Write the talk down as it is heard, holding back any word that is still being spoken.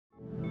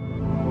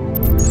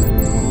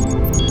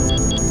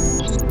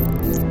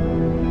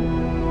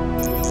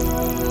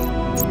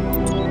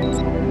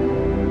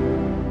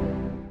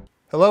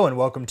Hello and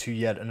welcome to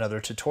yet another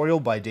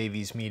tutorial by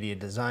Davies Media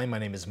Design. My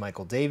name is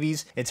Michael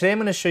Davies, and today I'm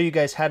going to show you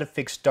guys how to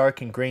fix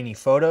dark and grainy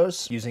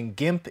photos using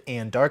GIMP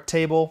and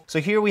Darktable. So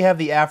here we have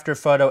the after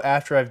photo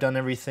after I've done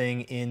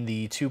everything in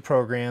the two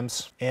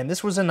programs. And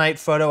this was a night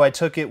photo. I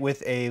took it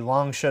with a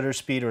long shutter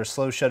speed or a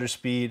slow shutter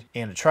speed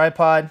and a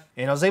tripod.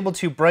 And I was able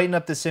to brighten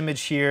up this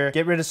image here,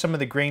 get rid of some of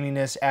the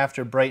graininess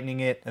after brightening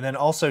it, and then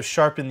also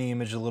sharpen the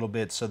image a little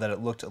bit so that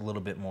it looked a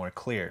little bit more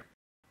clear.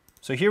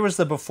 So here was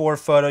the before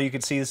photo. You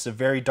can see this is a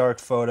very dark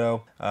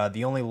photo.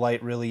 The only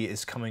light really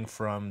is coming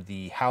from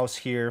the house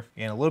here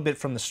and a little bit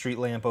from the street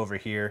lamp over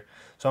here.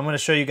 So I'm going to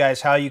show you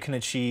guys how you can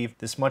achieve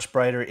this much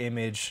brighter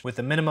image with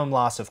a minimum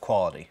loss of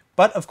quality.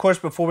 But of course,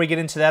 before we get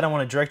into that, I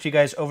want to direct you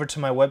guys over to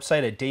my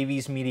website at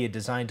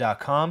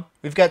daviesmediadesign.com.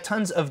 We've got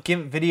tons of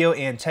GIMP video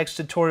and text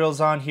tutorials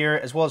on here,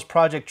 as well as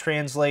Project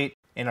Translate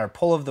and our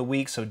pull of the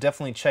week, so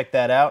definitely check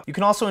that out. You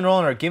can also enroll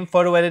in our GIMP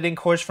photo editing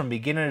course from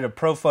beginner to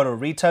pro photo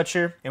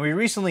retoucher, and we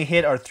recently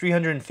hit our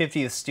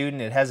 350th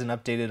student. It hasn't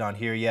updated on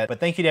here yet,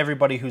 but thank you to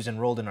everybody who's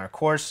enrolled in our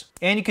course.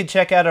 And you can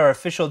check out our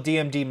official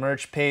DMD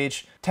merch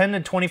page. 10 to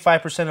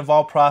 25% of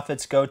all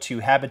profits go to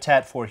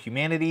Habitat for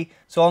Humanity,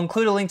 so I'll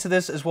include a link to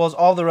this as well as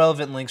all the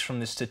relevant links from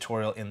this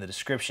tutorial in the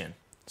description.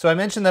 So I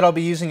mentioned that I'll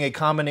be using a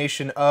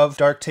combination of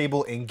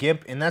Darktable and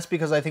GIMP, and that's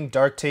because I think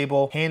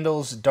Darktable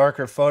handles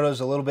darker photos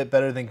a little bit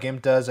better than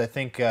GIMP does. I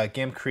think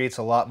GIMP creates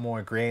a lot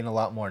more grain, a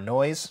lot more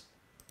noise.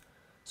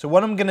 So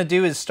what I'm going to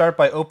do is start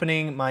by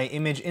opening my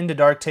image into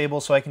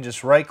Darktable, so I can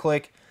just right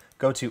click,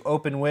 go to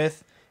Open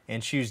With,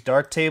 and choose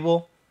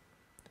Darktable.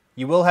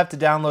 You will have to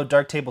download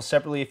Darktable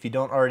separately if you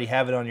don't already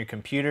have it on your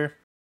computer.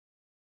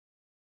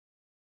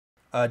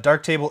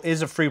 Darktable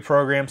is a free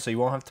program, so you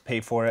won't have to pay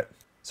for it.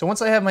 So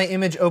once I have my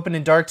image open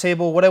in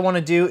Darktable, what I want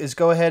to do is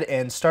go ahead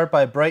and start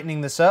by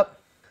brightening this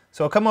up.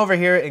 So I'll come over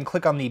here and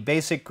click on the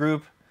basic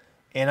group,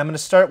 and I'm going to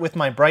start with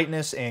my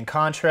brightness and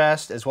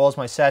contrast as well as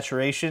my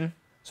saturation.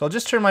 So I'll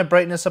just turn my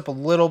brightness up a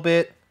little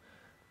bit,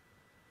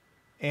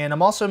 and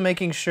I'm also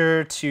making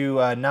sure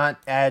to not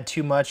add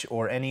too much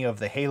or any of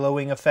the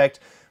haloing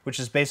effect, which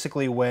is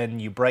basically when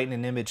you brighten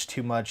an image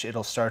too much,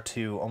 it'll start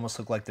to almost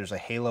look like there's a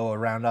halo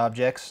around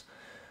objects.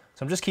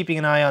 So I'm just keeping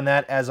an eye on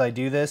that as I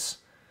do this.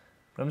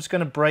 But I'm just going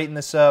to brighten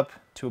this up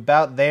to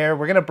about there.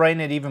 We're going to brighten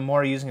it even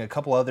more using a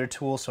couple other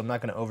tools, so I'm not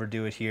going to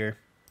overdo it here.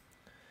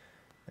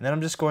 And then I'm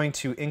just going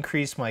to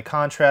increase my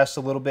contrast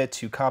a little bit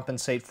to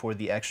compensate for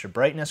the extra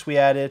brightness we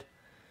added.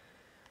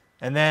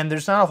 And then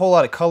there's not a whole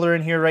lot of color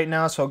in here right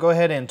now, so I'll go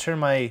ahead and turn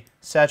my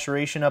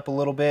saturation up a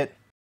little bit.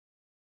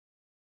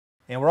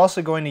 And we're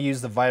also going to use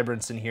the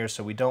vibrance in here,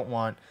 so we don't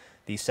want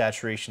the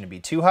saturation to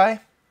be too high.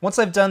 Once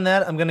I've done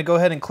that, I'm going to go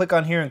ahead and click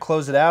on here and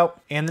close it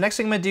out. And the next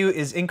thing I'm going to do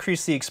is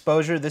increase the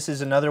exposure. This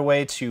is another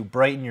way to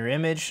brighten your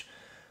image.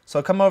 So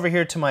I'll come over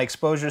here to my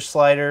exposure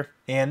slider,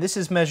 and this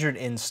is measured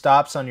in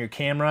stops on your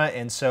camera.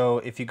 And so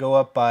if you go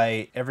up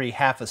by every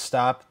half a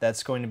stop,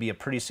 that's going to be a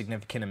pretty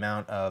significant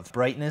amount of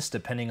brightness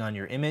depending on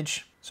your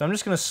image. So I'm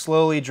just going to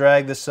slowly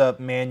drag this up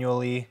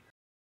manually.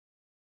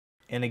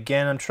 And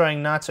again, I'm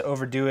trying not to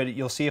overdo it.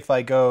 You'll see if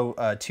I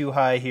go too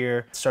high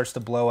here, it starts to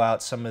blow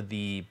out some of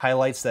the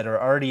highlights that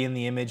are already in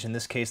the image, in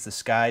this case the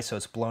sky, so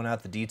it's blown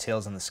out the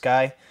details in the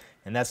sky,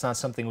 and that's not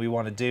something we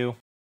want to do.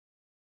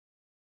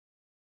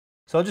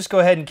 So I'll just go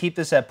ahead and keep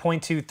this at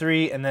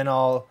 0.23, and then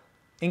I'll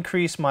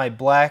increase my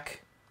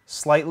black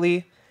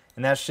slightly,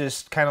 and that's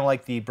just kind of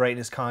like the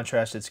brightness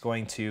contrast. It's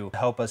going to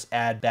help us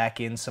add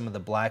back in some of the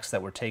blacks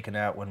that were taken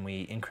out when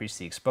we increase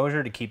the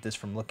exposure to keep this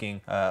from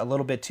looking a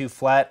little bit too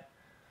flat.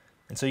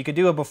 And so you could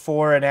do a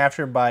before and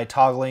after by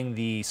toggling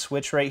the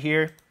switch right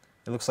here.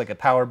 It looks like a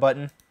power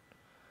button.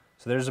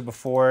 So there's a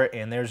before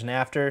and there's an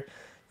after.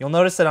 You'll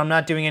notice that I'm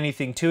not doing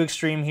anything too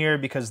extreme here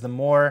because the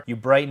more you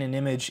brighten an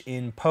image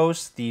in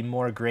post, the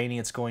more grainy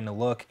it's going to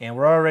look. And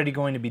we're already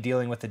going to be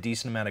dealing with a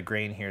decent amount of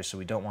grain here, so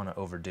we don't want to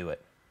overdo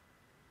it.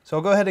 So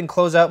I'll go ahead and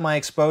close out my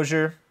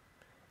exposure.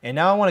 And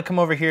now I want to come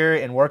over here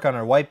and work on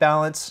our white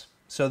balance.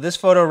 So this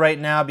photo right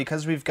now,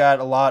 because we've got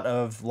a lot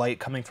of light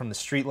coming from the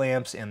street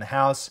lamps and the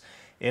house,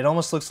 it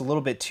almost looks a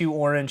little bit too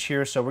orange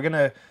here, so we're going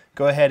to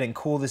go ahead and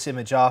cool this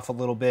image off a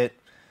little bit.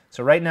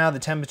 So right now the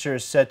temperature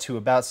is set to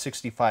about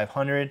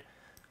 6,500.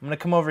 I'm going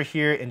to come over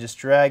here and just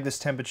drag this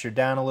temperature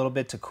down a little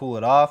bit to cool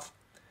it off.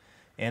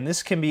 And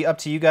this can be up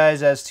to you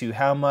guys as to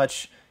how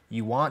much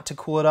you want to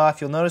cool it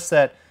off. You'll notice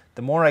that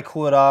the more I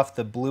cool it off,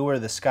 the bluer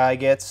the sky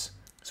gets.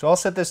 So I'll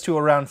set this to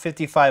around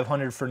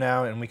 5,500 for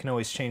now, and we can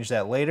always change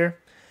that later.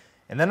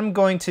 And then I'm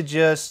going to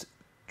just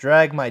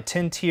drag my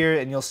tint here,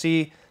 and you'll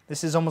see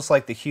this is almost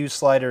like the hue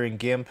slider in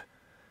GIMP,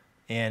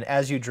 and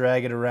as you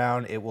drag it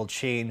around, it will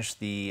change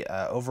the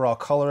overall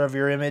color of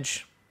your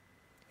image.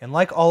 And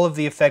like all of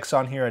the effects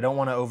on here, I don't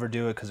want to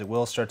overdo it because it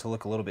will start to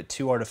look a little bit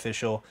too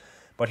artificial.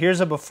 But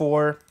here's a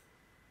before,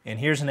 and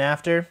here's an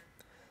after.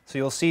 So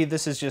you'll see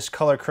this is just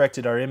color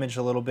corrected our image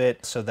a little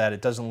bit so that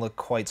it doesn't look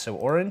quite so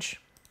orange.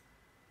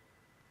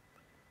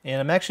 And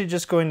I'm actually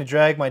just going to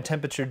drag my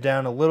temperature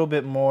down a little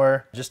bit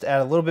more, just add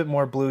a little bit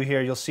more blue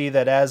here. You'll see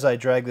that as I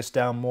drag this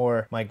down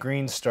more, my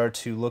greens start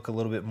to look a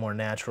little bit more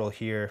natural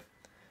here.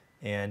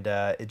 and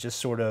it just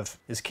sort of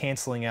is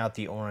canceling out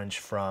the orange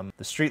from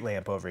the street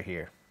lamp over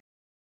here.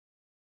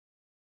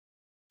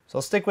 So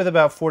I'll stick with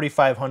about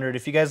 4500.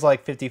 If you guys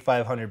like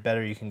 5500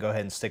 better, you can go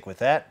ahead and stick with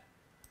that.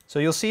 So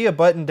you'll see a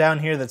button down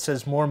here that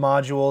says more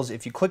modules.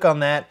 If you click on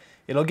that,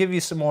 it'll give you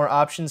some more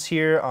options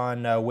here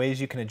on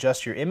ways you can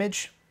adjust your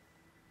image.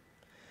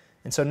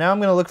 And so now I'm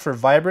going to look for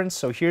vibrance.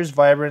 So here's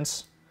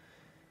vibrance.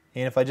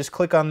 And if I just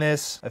click on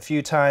this a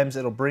few times,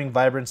 it'll bring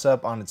vibrance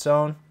up on its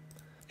own.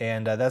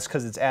 And that's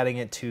because it's adding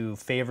it to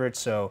favorites.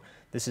 So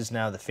this is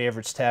now the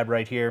favorites tab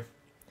right here.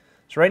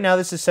 So right now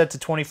this is set to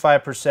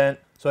 25%.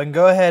 So I can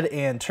go ahead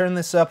and turn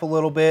this up a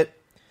little bit.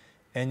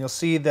 And you'll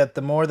see that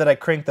the more that I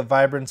crank the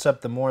vibrance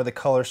up, the more the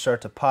colors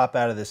start to pop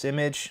out of this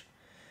image.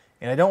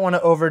 And I don't want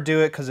to overdo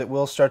it because it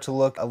will start to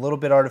look a little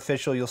bit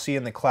artificial. You'll see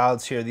in the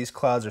clouds here, these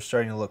clouds are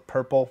starting to look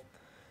purple.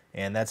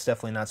 And that's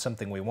definitely not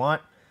something we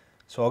want.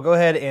 So I'll go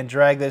ahead and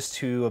drag this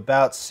to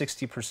about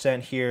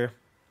 60% here.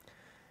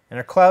 And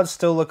our clouds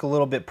still look a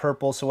little bit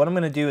purple. So what I'm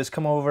going to do is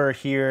come over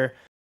here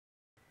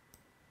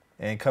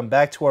and come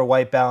back to our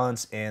white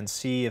balance and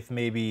see if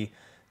maybe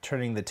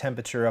turning the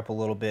temperature up a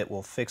little bit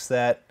will fix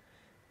that.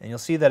 And you'll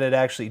see that it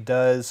actually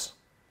does.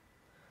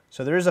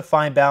 So there is a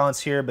fine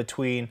balance here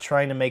between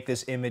trying to make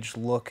this image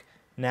look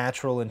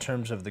natural in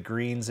terms of the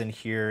greens in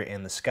here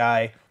and the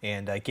sky,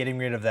 and getting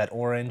rid of that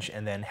orange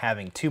and then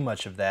having too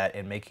much of that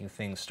and making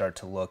things start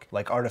to look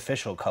like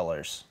artificial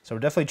colors. So we're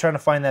definitely trying to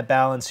find that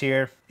balance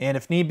here. And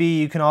if need be,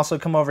 you can also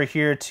come over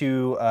here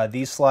to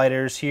these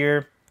sliders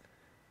here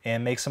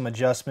and make some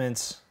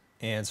adjustments.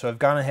 And so I've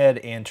gone ahead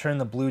and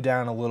turned the blue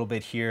down a little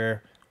bit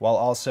here while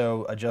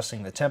also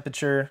adjusting the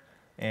temperature.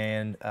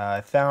 And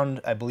I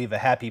found, I believe, a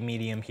happy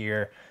medium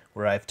here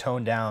where I've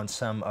toned down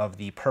some of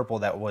the purple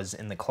that was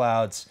in the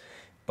clouds,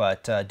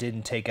 but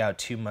didn't take out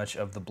too much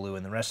of the blue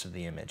in the rest of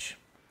the image.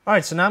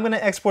 Alright, so now I'm going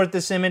to export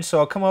this image. So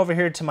I'll come over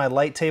here to my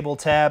light table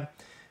tab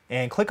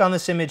and click on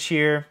this image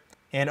here.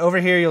 And over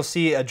here you'll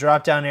see a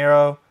drop down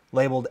arrow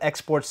labeled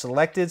export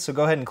selected. So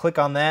go ahead and click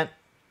on that.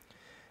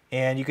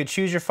 And you could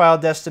choose your file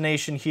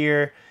destination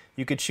here.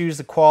 You could choose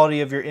the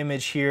quality of your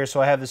image here.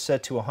 So I have this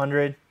set to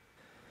 100.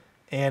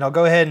 And I'll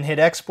go ahead and hit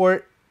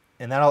export,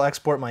 and that'll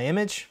export my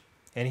image.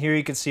 And here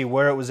you can see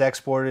where it was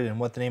exported and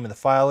what the name of the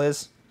file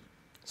is.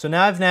 So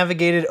now I've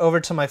navigated over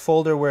to my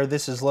folder where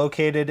this is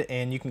located,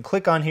 and you can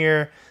click on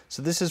here.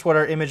 So this is what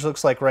our image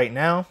looks like right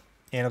now.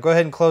 And I'll go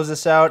ahead and close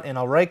this out, and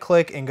I'll right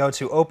click and go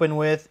to open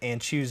with and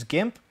choose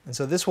GIMP. And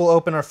so this will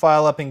open our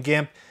file up in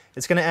GIMP.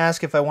 It's going to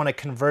ask if I want to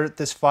convert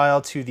this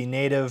file to the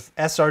native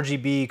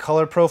sRGB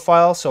color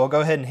profile. So I'll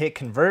go ahead and hit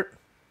convert.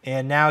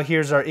 And now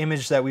here's our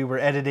image that we were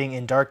editing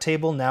in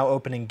Darktable, now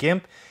open in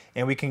GIMP.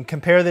 And we can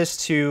compare this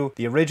to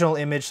the original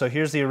image. So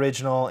here's the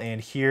original, and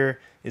here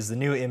is the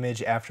new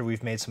image after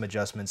we've made some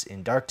adjustments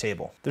in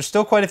Darktable. There's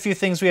still quite a few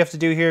things we have to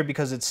do here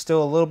because it's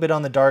still a little bit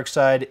on the dark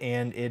side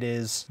and it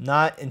is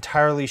not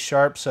entirely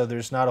sharp, so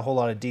there's not a whole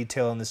lot of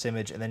detail in this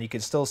image. And then you can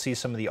still see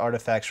some of the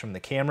artifacts from the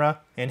camera.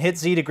 And hit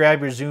Z to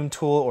grab your zoom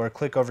tool or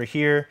click over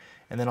here,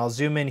 and then I'll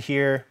zoom in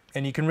here.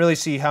 And you can really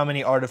see how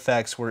many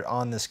artifacts were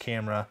on this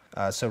camera.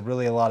 So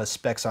really a lot of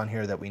specs on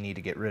here that we need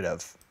to get rid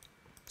of.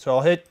 So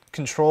I'll hit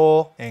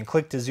Control and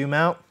click to zoom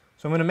out.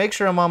 So I'm going to make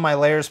sure I'm on my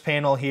layers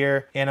panel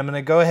here, and I'm going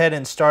to go ahead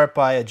and start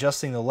by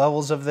adjusting the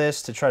levels of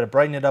this to try to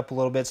brighten it up a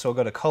little bit. So I'll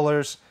go to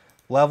Colors,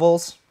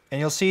 Levels, and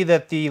you'll see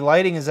that the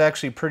lighting is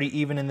actually pretty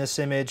even in this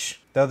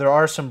image, though there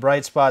are some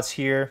bright spots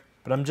here.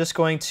 But I'm just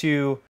going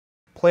to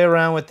play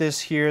around with this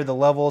here, the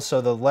level.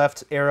 So the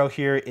left arrow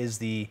here is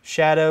the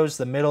shadows,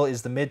 the middle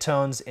is the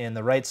midtones, and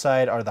the right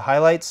side are the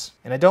highlights.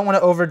 And I don't want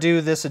to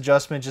overdo this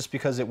adjustment just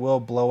because it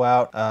will blow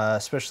out,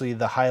 especially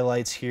the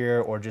highlights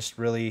here, or just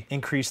really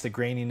increase the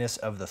graininess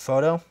of the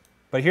photo.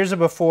 But here's a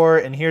before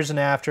and here's an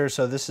after,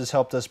 so this has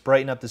helped us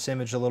brighten up this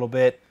image a little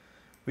bit.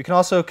 We can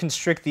also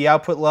constrict the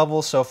output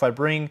level, so if I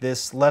bring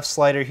this left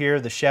slider here,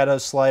 the shadow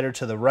slider,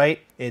 to the right,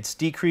 it's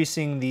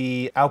decreasing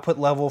the output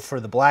level for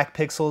the black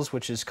pixels,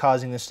 which is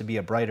causing this to be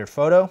a brighter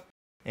photo.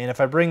 And if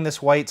I bring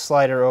this white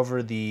slider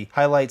over the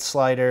highlight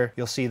slider,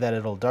 you'll see that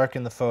it'll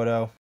darken the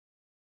photo.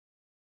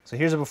 So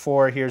here's a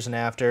before, here's an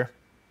after.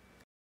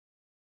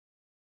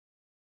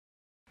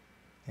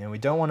 And we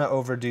don't want to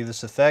overdo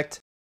this effect,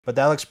 but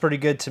that looks pretty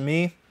good to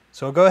me.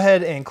 So I'll go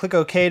ahead and click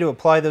OK to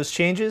apply those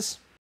changes.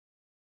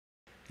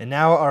 And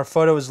now our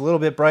photo is a little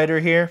bit brighter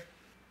here.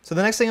 So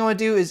the next thing I want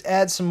to do is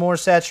add some more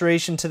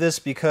saturation to this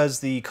because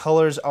the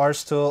colors are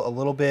still a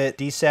little bit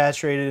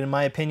desaturated in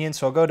my opinion.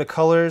 So I'll go to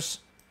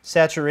Colors,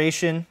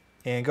 Saturation,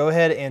 and go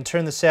ahead and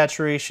turn the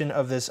saturation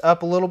of this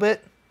up a little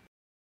bit.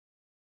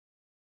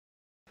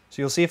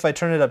 So you'll see if I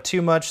turn it up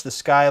too much, the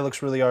sky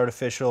looks really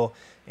artificial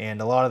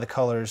and a lot of the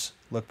colors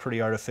look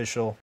pretty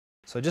artificial.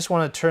 So I just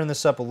want to turn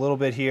this up a little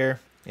bit here.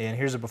 And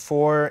here's a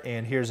before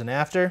and here's an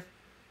after.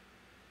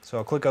 So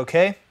I'll click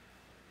OK.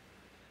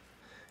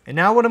 And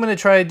now what I'm going to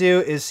try to do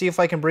is see if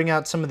I can bring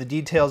out some of the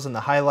details in the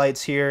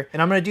highlights here. And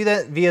I'm going to do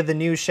that via the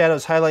new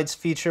Shadows Highlights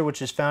feature,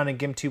 which is found in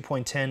GIMP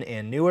 2.10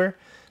 and newer.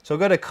 So I'll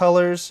go to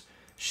Colors,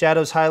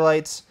 Shadows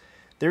Highlights.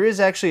 There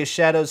is actually a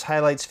shadows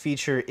highlights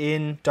feature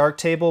in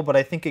Darktable, but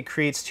I think it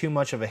creates too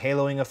much of a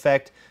haloing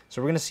effect. So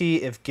we're going to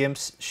see if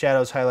GIMP's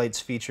shadows highlights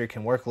feature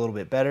can work a little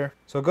bit better.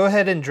 So I'll go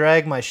ahead and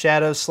drag my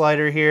shadows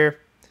slider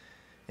here.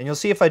 And you'll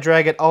see if I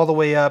drag it all the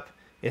way up,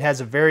 it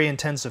has a very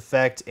intense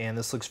effect, and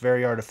this looks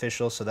very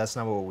artificial, so that's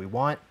not what we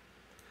want.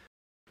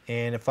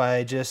 And if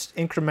I just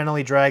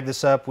incrementally drag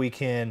this up, we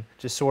can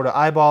just sort of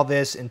eyeball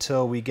this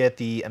until we get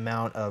the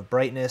amount of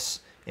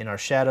brightness in our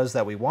shadows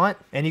that we want.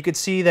 And you can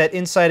see that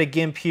inside of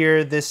GIMP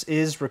here, this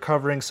is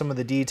recovering some of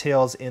the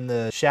details in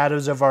the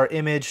shadows of our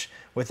image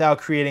without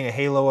creating a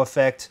halo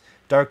effect.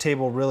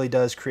 Darktable really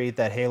does create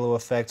that halo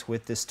effect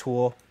with this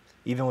tool,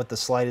 even with the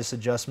slightest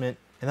adjustment.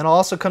 And then I'll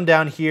also come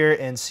down here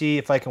and see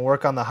if I can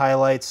work on the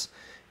highlights.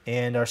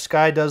 And our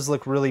sky does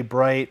look really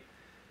bright,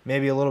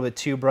 maybe a little bit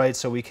too bright,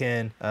 so we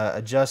can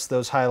adjust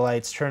those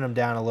highlights, turn them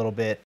down a little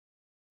bit.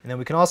 And then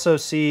we can also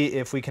see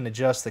if we can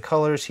adjust the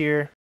colors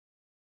here.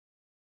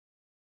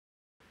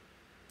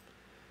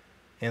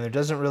 And there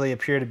doesn't really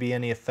appear to be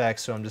any effect,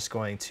 so I'm just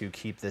going to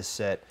keep this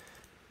set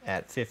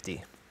at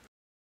 50.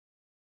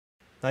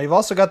 Now you've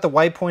also got the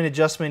white point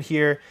adjustment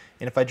here,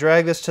 and if I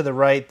drag this to the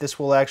right, this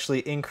will actually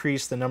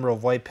increase the number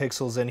of white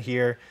pixels in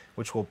here,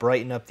 which will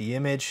brighten up the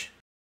image.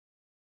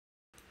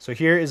 So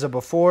here is a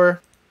before,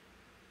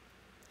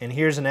 and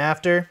here's an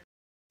after.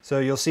 So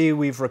you'll see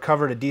we've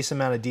recovered a decent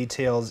amount of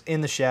details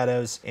in the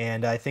shadows,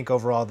 and I think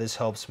overall this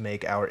helps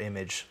make our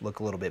image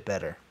look a little bit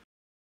better.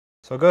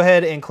 So I'll go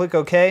ahead and click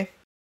OK.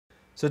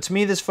 So to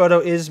me, this photo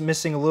is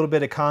missing a little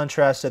bit of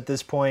contrast at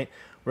this point.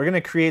 We're going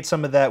to create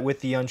some of that with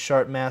the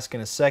unsharp mask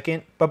in a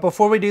second. But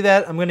before we do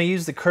that, I'm going to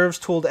use the curves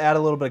tool to add a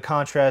little bit of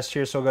contrast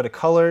here. So I'll go to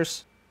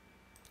Colors,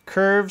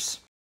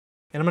 Curves,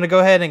 and I'm going to go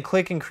ahead and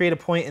click and create a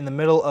point in the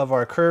middle of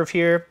our curve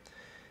here.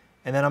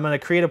 And then I'm going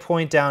to create a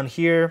point down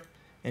here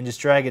and just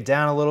drag it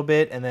down a little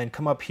bit, and then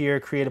come up here,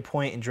 create a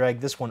point, and drag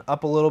this one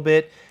up a little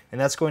bit, and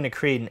that's going to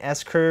create an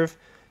S-curve.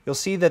 You'll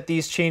see that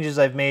these changes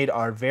I've made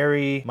are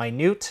very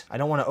minute. I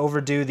don't want to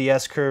overdo the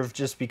S-curve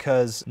just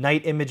because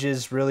night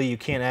images, really, you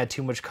can't add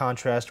too much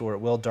contrast or it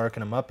will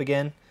darken them up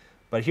again.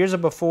 But here's a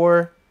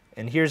before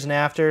and here's an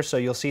after, so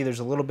you'll see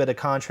there's a little bit of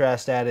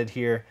contrast added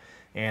here,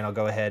 and I'll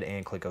go ahead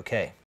and click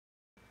OK.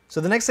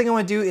 So the next thing I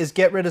want to do is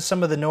get rid of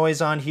some of the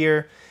noise on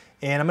here.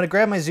 And I'm going to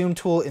grab my zoom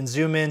tool and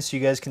zoom in so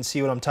you guys can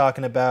see what I'm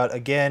talking about.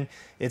 Again,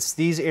 it's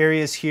these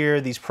areas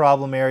here, these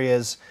problem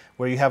areas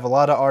where you have a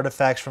lot of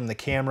artifacts from the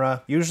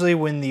camera. Usually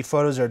when the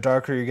photos are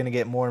darker, you're going to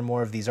get more and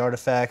more of these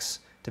artifacts,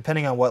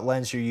 depending on what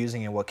lens you're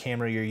using and what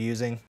camera you're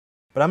using.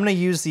 But I'm going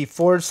to use the /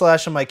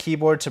 on my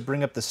keyboard to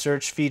bring up the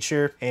search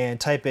feature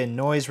and type in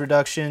noise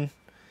reduction.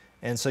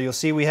 And so you'll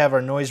see we have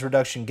our noise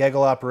reduction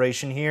GEGL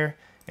operation here.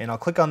 And I'll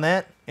click on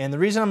that. And the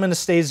reason I'm going to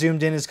stay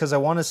zoomed in is because I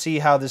want to see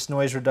how this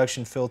noise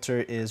reduction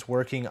filter is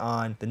working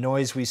on the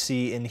noise we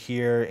see in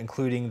here,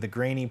 including the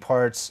grainy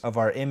parts of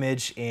our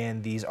image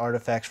and these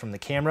artifacts from the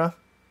camera.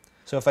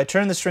 So if I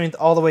turn the strength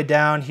all the way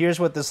down, here's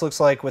what this looks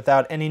like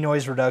without any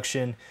noise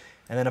reduction.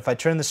 And then if I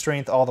turn the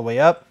strength all the way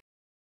up,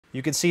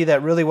 you can see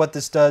that really what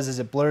this does is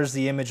it blurs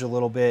the image a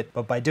little bit,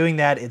 but by doing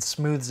that, it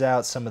smooths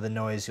out some of the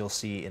noise you'll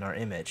see in our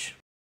image.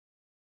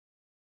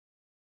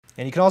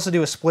 And you can also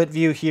do a split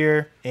view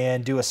here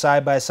and do a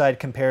side-by-side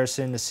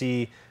comparison to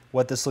see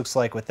what this looks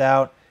like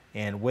without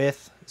and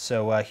with.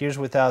 So here's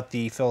without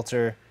the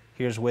filter,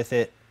 here's with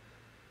it.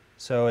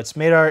 So it's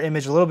made our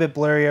image a little bit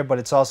blurrier, but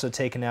it's also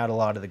taken out a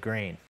lot of the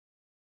grain.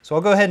 So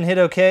I'll go ahead and hit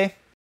OK.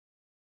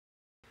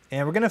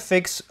 And we're going to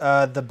fix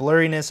the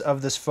blurriness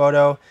of this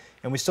photo,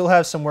 and we still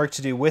have some work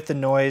to do with the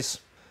noise.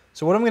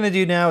 So what I'm going to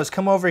do now is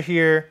come over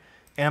here,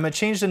 and I'm going to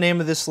change the name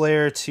of this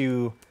layer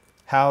to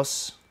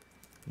House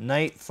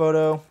Night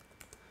Photo.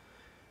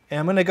 And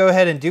I'm going to go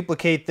ahead and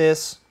duplicate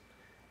this,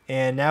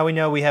 and now we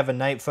know we have a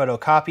night photo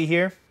copy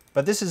here.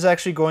 But this is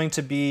actually going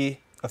to be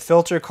a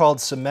filter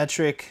called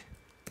Symmetric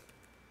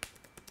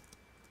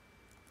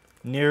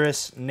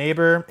Nearest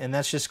Neighbor, and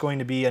that's just going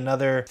to be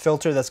another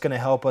filter that's going to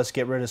help us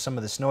get rid of some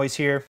of this noise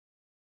here.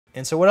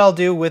 And so what I'll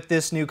do with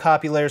this new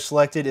copy layer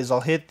selected is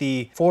I'll hit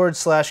the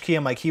 / key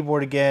on my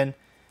keyboard again,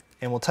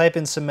 and we'll type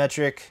in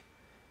Symmetric,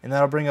 and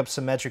that'll bring up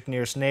Symmetric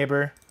Nearest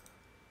Neighbor.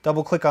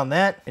 Double click on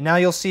that, and now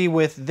you'll see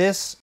with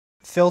this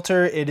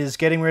filter, it is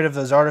getting rid of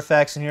those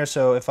artifacts in here.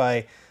 So if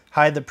I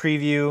hide the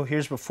preview,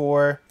 here's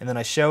before, and then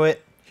I show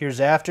it, here's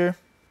after.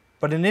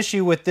 But an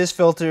issue with this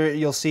filter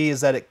you'll see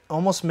is that it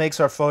almost makes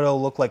our photo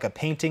look like a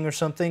painting or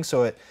something,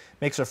 so it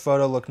makes our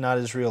photo look not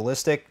as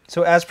realistic.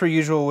 So as per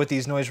usual with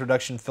these noise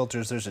reduction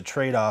filters, there's a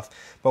trade-off.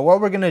 But what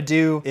we're going to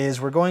do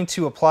is we're going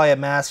to apply a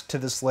mask to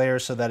this layer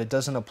so that it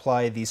doesn't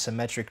apply the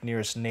Symmetric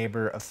Nearest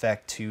Neighbor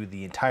effect to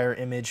the entire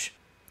image.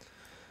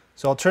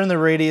 So I'll turn the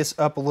radius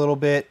up a little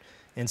bit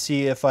and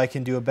see if I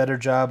can do a better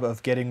job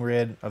of getting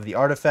rid of the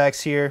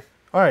artifacts here.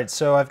 Alright,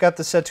 so I've got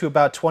this set to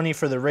about 20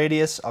 for the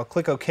radius. I'll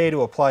click OK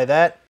to apply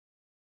that.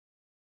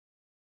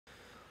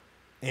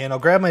 And I'll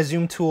grab my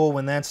zoom tool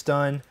when that's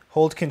done,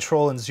 hold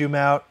Control and zoom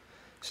out.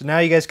 So now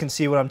you guys can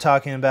see what I'm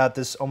talking about.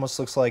 This almost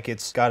looks like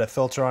it's got a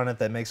filter on it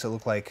that makes it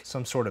look like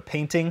some sort of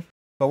painting.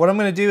 But what I'm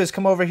going to do is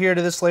come over here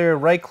to this layer,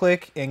 right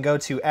click, and go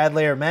to Add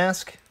Layer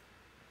Mask.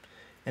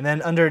 And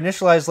then under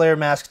Initialize Layer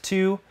Mask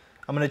 2,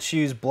 I'm going to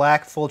choose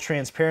Black Full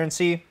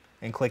Transparency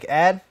and click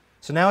Add.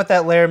 So now with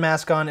that layer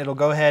mask on, it'll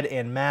go ahead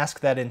and mask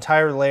that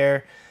entire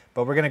layer.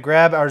 But we're going to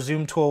grab our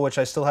zoom tool, which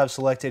I still have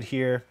selected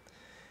here.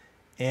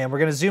 And we're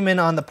going to zoom in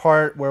on the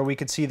part where we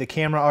could see the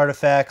camera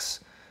artifacts.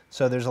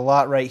 So there's a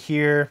lot right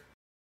here.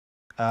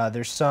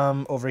 There's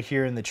some over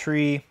here in the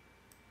tree.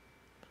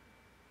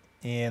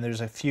 And there's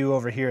a few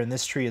over here in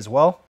this tree as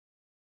well.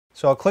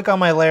 So I'll click on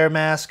my layer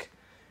mask,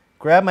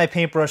 grab my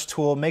paintbrush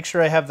tool, make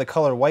sure I have the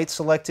color white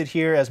selected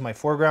here as my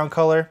foreground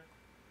color.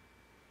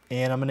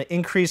 And I'm going to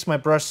increase my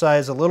brush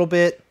size a little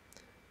bit,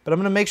 but I'm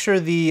going to make sure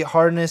the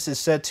hardness is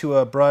set to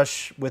a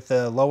brush with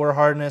a lower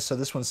hardness. So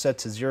this one's set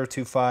to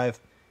 0.25.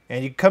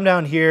 And you can come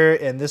down here,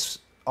 and this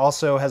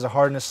also has a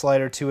hardness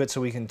slider to it, so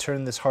we can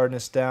turn this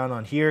hardness down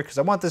on here, because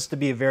I want this to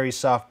be a very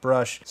soft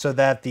brush so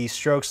that the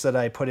strokes that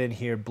I put in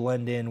here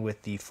blend in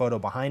with the photo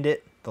behind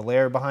it, the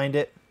layer behind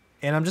it.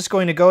 And I'm just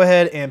going to go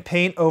ahead and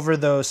paint over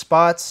those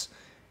spots,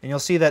 and you'll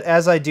see that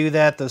as I do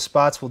that, those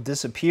spots will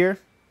disappear.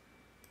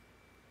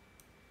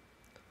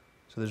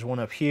 So there's one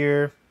up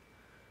here,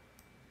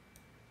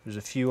 there's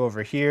a few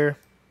over here.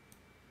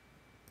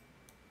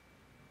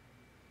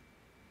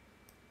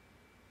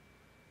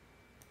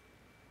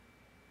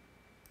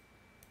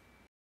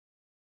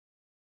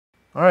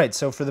 Alright,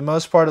 so for the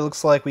most part it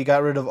looks like we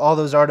got rid of all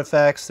those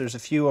artifacts. There's a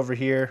few over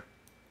here.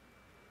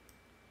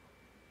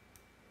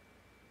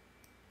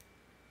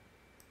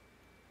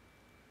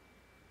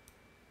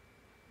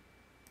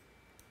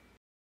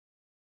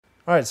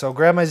 Alright, so I'll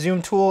grab my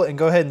zoom tool and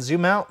go ahead and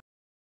zoom out.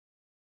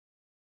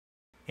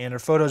 And our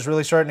photo is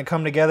really starting to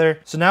come together.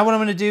 So now what I'm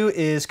going to do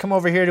is come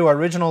over here to our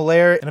original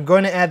layer, and I'm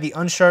going to add the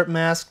unsharp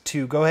mask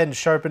to go ahead and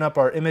sharpen up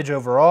our image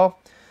overall.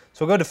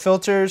 So we'll go to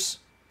Filters,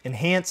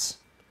 Enhance,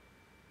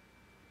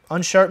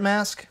 Unsharp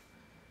Mask,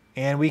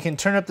 and we can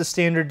turn up the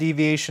standard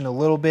deviation a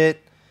little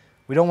bit.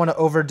 We don't want to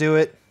overdo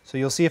it. So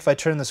you'll see if I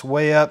turn this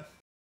way up,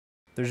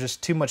 there's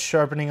just too much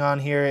sharpening on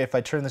here. If I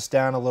turn this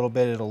down a little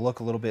bit, it'll look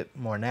a little bit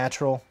more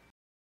natural.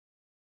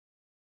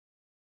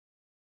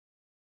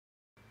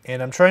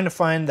 And I'm trying to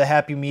find the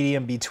happy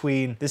medium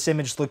between this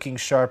image looking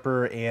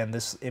sharper and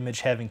this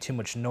image having too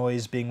much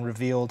noise being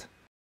revealed.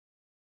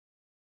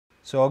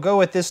 So I'll go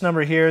with this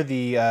number here,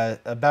 the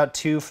about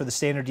 2 for the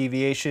standard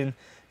deviation,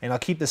 and I'll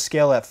keep the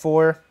scale at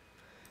 4.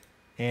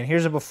 And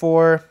here's a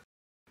before,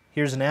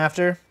 here's an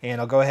after,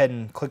 and I'll go ahead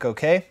and click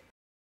OK.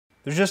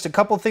 There's just a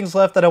couple things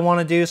left that I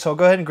want to do, so I'll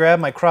go ahead and grab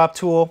my crop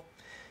tool.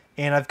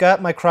 And I've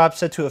got my crop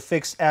set to a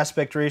fixed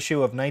aspect ratio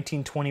of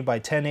 1920 by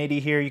 1080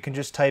 here. You can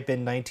just type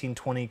in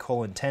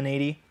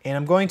 1920:1080. And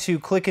I'm going to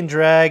click and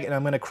drag, and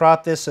I'm going to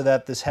crop this so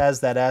that this has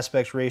that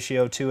aspect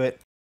ratio to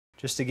it,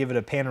 just to give it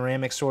a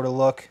panoramic sort of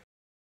look.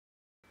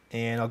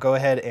 And I'll go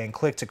ahead and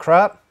click to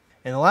crop.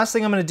 And the last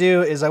thing I'm going to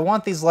do is I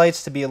want these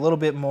lights to be a little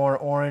bit more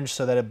orange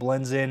so that it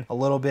blends in a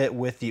little bit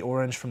with the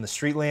orange from the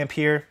street lamp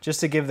here,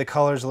 just to give the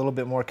colors a little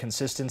bit more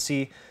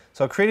consistency.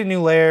 So I'll create a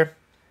new layer,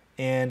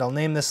 and I'll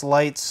name this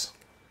Lights.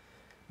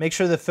 Make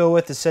sure the fill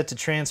width is set to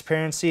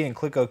transparency and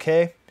click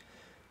OK.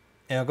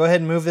 And I'll go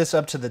ahead and move this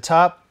up to the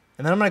top.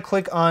 And then I'm going to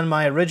click on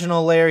my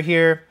original layer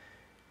here,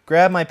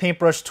 grab my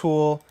paintbrush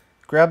tool,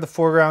 grab the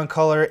foreground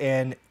color,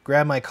 and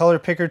grab my color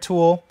picker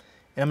tool.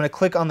 And I'm going to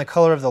click on the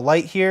color of the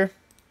light here.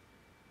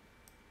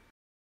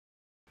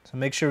 So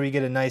make sure we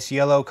get a nice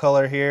yellow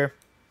color here.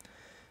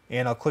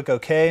 And I'll click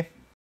OK.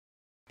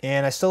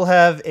 And I still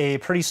have a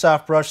pretty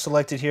soft brush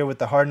selected here with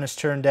the hardness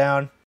turned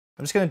down.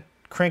 I'm just going to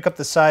crank up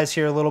the size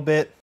here a little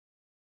bit.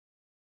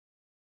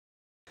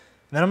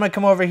 And then I'm going to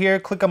come over here,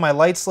 click on my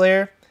lights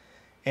layer,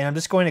 and I'm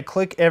just going to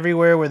click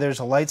everywhere where there's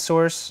a light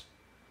source.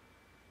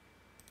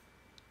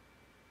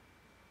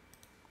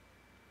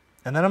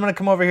 And then I'm going to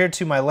come over here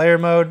to my layer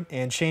mode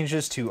and change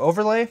this to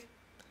overlay.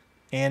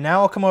 And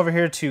now I'll come over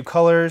here to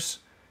colors,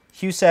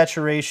 hue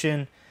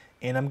saturation,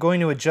 and I'm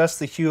going to adjust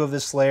the hue of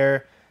this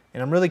layer.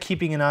 And I'm really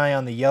keeping an eye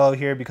on the yellow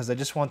here because I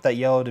just want that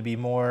yellow to be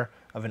more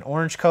of an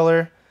orange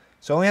color.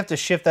 So I only have to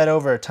shift that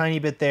over a tiny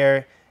bit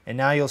there. And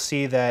now you'll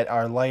see that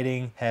our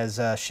lighting has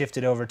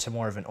shifted over to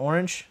more of an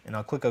orange. And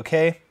I'll click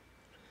OK.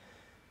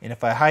 And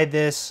if I hide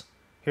this,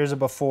 here's a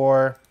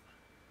before,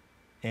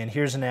 and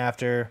here's an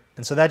after.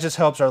 And so that just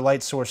helps our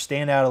light source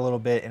stand out a little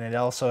bit, and it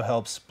also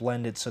helps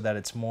blend it so that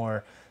it's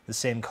more the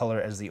same color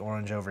as the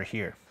orange over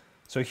here.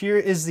 So here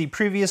is the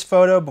previous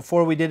photo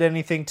before we did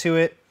anything to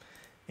it.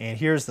 And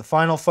here's the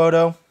final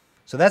photo.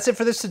 So that's it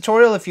for this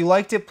tutorial. If you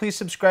liked it, please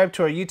subscribe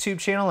to our YouTube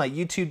channel at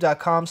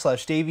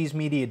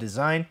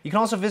youtube.com/daviesmediadesign. You can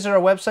also visit our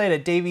website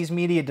at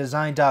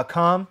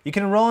daviesmediadesign.com. You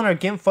can enroll in our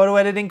GIMP photo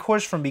editing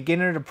course from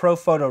beginner to pro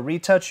photo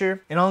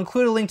retoucher, and I'll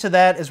include a link to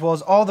that as well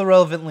as all the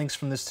relevant links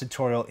from this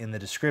tutorial in the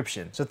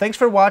description. So thanks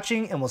for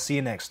watching, and we'll see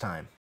you next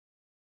time.